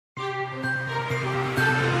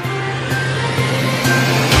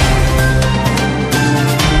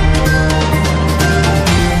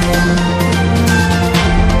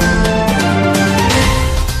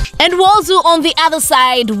Whozu on the other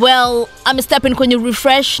side, well, I'm stepping kwenye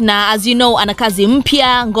refresh na as you know ana kazi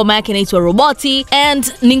mpya, ngoma yake inaitwa Roboti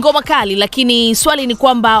and ni ngoma kali, lakini swali ni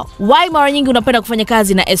kwamba why mara nyingi unapenda kufanya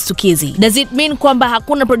kazi na S2Kizi? Does it mean kwamba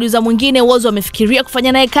hakuna producer mwingine Whozu amefikiria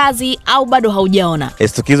kufanya naye kazi au bado haujaona?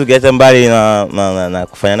 S2Kizi ukiacha mbali na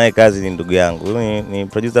kufanya naye kazi ni ndugu yangu. Ni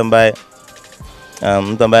producer ambaye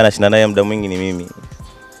mtu ambaye anashinda naye muda mwingi ni mimi.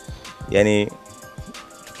 Yaani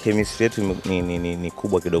chemistry yetu ni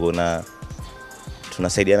kubwa kidogo na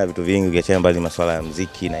tunasaidiana vitu vingi ukiacha mbali masuala ya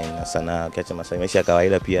muziki na sanaa, ukiacha masuala maisha ya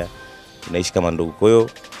kawaida pia tunaishi kama ndugu. Kwa hiyo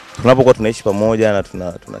tunapokuwa tunaishi pamoja na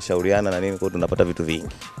tunashauriana na nini, kwa hiyo tunapata vitu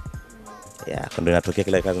vingi. Ndio inatokea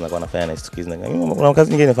kila kazi nakuwa nafanya na S2Kizi. Kuna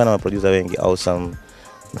kazi nyingine nafanya na producer wengi awesome,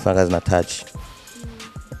 nafanya kazi na Touch.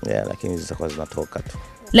 Lakini hizo kwa zinatoka tu.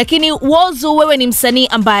 Lakini Whozu, wewe ni msanii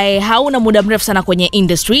ambaye hauna muda mrefu sana kwenye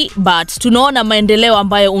industry, but tunaona maendeleo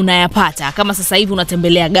ambayo unayapata. Kama sasa hivi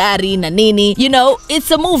unatembelea gari na nini, you know,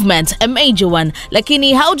 it's a movement, a major one.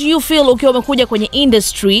 Lakini how do you feel ukiwa umekuja kwenye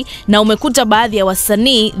industry na umekuta baadhi ya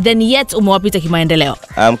wasanii then yet umewapita kimaendeleo?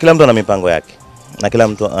 Kila mtu ana mipango yake na kila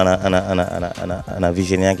mtu ana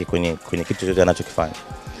vision yake kwenye kitu chochote anachokifanya.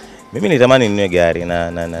 Mimi nitamani ninunue gari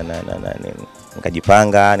na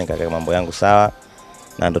nikajipanga, nikaweka mambo yangu sawa.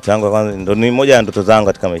 Na ndoto yangu kwanza ndio ni moja ya ndoto zangu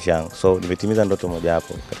katika maisha yangu. So nimetimiza ndoto moja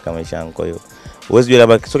hapo katika maisha yangu. Kwa hiyo huwezi jua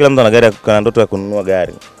labda sio kila mtu ana gari, ana ndoto ya kununua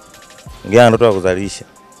gari. Mwingine ana ndoto ya kuzalisha.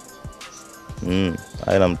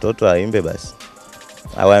 Awe na mtoto aimbe basi.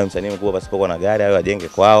 Awe msanii mkubwa pasipokuwa na gari, awe ajenge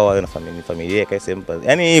kwao, awe na familia kae sehemu.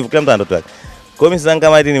 Yaani hivi kila mtu ana ndoto yake. Kwa hiyo mimi sasa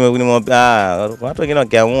kama eti watu wengine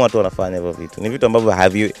wakiamua tu wanafanya hivyo vitu. Ni vitu ambavyo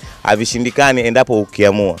havishindikani endapo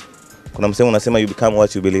ukiamua. Kuna msemo unasema you become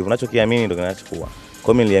what you believe. Unachokiamini ndio kinachokuwa.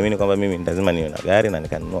 Kwa mimi niliamini kwamba mimi lazima niwe na gari na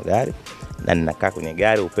nikanunua gari na ninakaa kwenye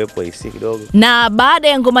gari upepo AC kidogo. Na baada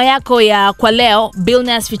ya ngoma yako ya kwa leo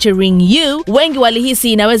Billnass featuring you, wengi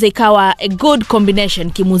walihisi inaweza ikawa a good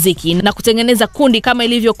combination kimuziki na kutengeneza kundi kama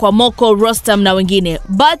ilivyo kwa Moko, Rostam na wengine.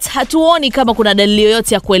 But hatuoni kama kuna dalili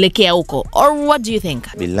yoyote ya kuelekea huko. Or what do you think?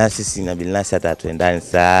 Billnass hata tuendani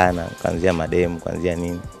sana, kuanzia mademu, kuanzia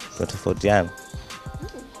nini. Tunatofautiana.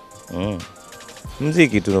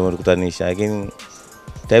 Muziki tunakutanisha lakini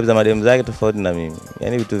type za madem zake tofauti na mimi.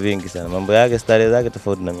 Yaani vitu vingi sana. Mambo yake, style zake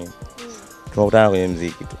tofauti na mimi. Tunakutana kwenye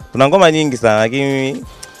muziki tu. Tuna ngoma nyingi sana lakini mimi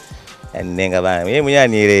nenga bana. Yeye mwenyewe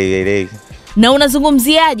anielewi. Na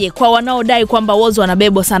unazungumziaje kwa wanaodai kwamba Whozu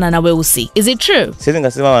anabebwa sana na Weusi? Is it true? Siwezi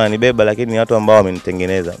ngasema wananibeba lakini ni watu ambao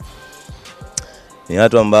wamenitengeneza. Ni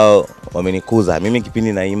watu ambao wamenikuza. Mimi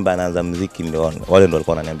kipindi naimba naanza muziki ndio wale ndio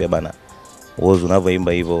walikuwa wananiambia bana, Whozu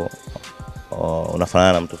unavyoimba hivyo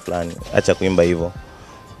unafanana na mtu fulani. Acha kuimba hivyo.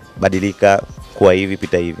 Badilika kuwa hivi,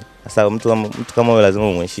 pita hivi. Sasa mtu kama wewe lazima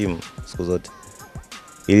umheshimu siku zote.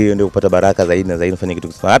 Ili ndio kupata baraka zaidi na zaidi ufanye kitu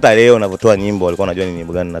kifaa. Hata leo unavotoa nyimbo walikuwa wanajua ni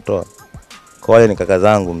nyimbo gani natoa. Kwa wale ni kaka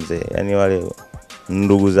zangu mzee, yani wale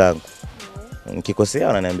ndugu zangu. Nikikosea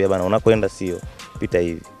wananiambia bana unakoenda sio, pita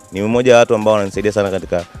hivi. Ni mmoja wa watu ambao wananisaidia sana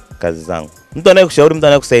katika kazi zangu. Mtu anayekushauri, mtu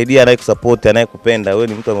anayekusaidia, anayekusupport, anayekupenda, wewe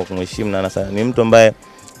ni mtu ambaye kumheshimu na ni mtu ambaye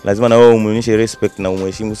lazima na wewe umuonyeshe respect na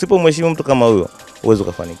umheshimu. Usipomheshimu mtu kama huyo, huwezi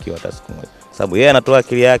kufanikiwa hata siku moja. Sababu yeye anatoa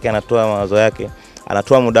akili yake, anatoa mawazo yake,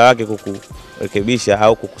 anatoa muda wake kukurekebisha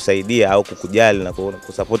au kukusaidia au kukujali na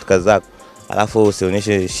kusupport kazi zako. Alafu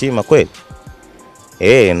usionyeshe heshima kweli.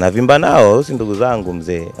 Navimba nao, si ndugu zangu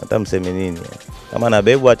mzee. Hata mseme nini? Kama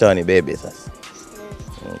nabebwa acha wanibebe sasa.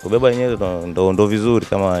 Kubeba wenyewe ndo vizuri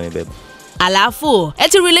kama wanibeba. Alafu,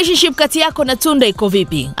 eti relationship kati yako na Tunda iko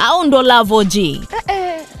vipi? Au ndo love OG?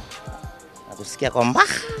 Nakusikia kwa mbali.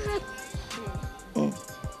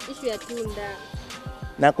 Issue ya Tunda.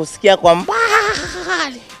 Nakusikia kwa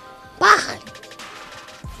mbali.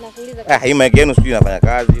 Nakuuliza. Hii mic yenu sijui inafanya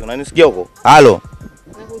kazi. Unanisikia huko? Halo.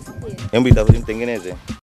 Nakusikia. Hebu itakutengeneze.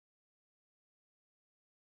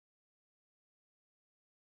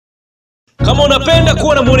 Kama unapenda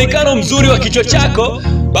kuwa na muonekano mzuri wa kichwa chako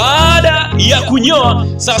baada ya kunyoa,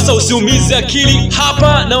 sasa usiumize akili.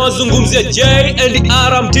 Hapa na wazungumzia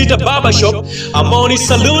J&R Mtita Barbershop ambao ni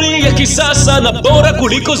saluni ya kisasa na bora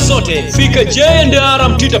kuliko zote. Fika J&R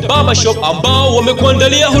Mtita Barbershop ambao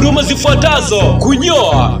wamekuandalia huduma zifuatazo: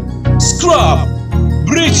 kunyoa, scrub,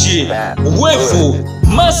 bleach, wefu,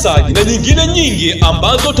 massage na nyingine nyingi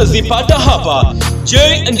ambazo utazipata hapa.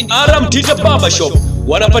 J&R Mtita Barbershop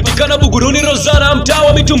wanapatikana Buguruni Rozana, mtaa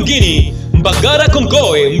wa Mitungini, Mbagara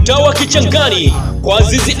Kongoe, mtaa wa Kichangani. Kwa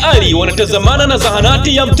Azizi Ali wanatazamana na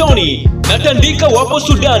zahanati ya Mtoni, na Tandika wapo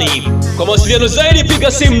Sudani. Kwa mawasiliano zaidi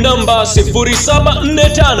piga simu namba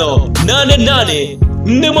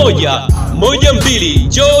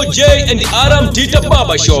 0745884112. J&R Mtita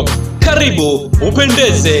Barbershop. Karibu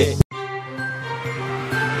upendeze.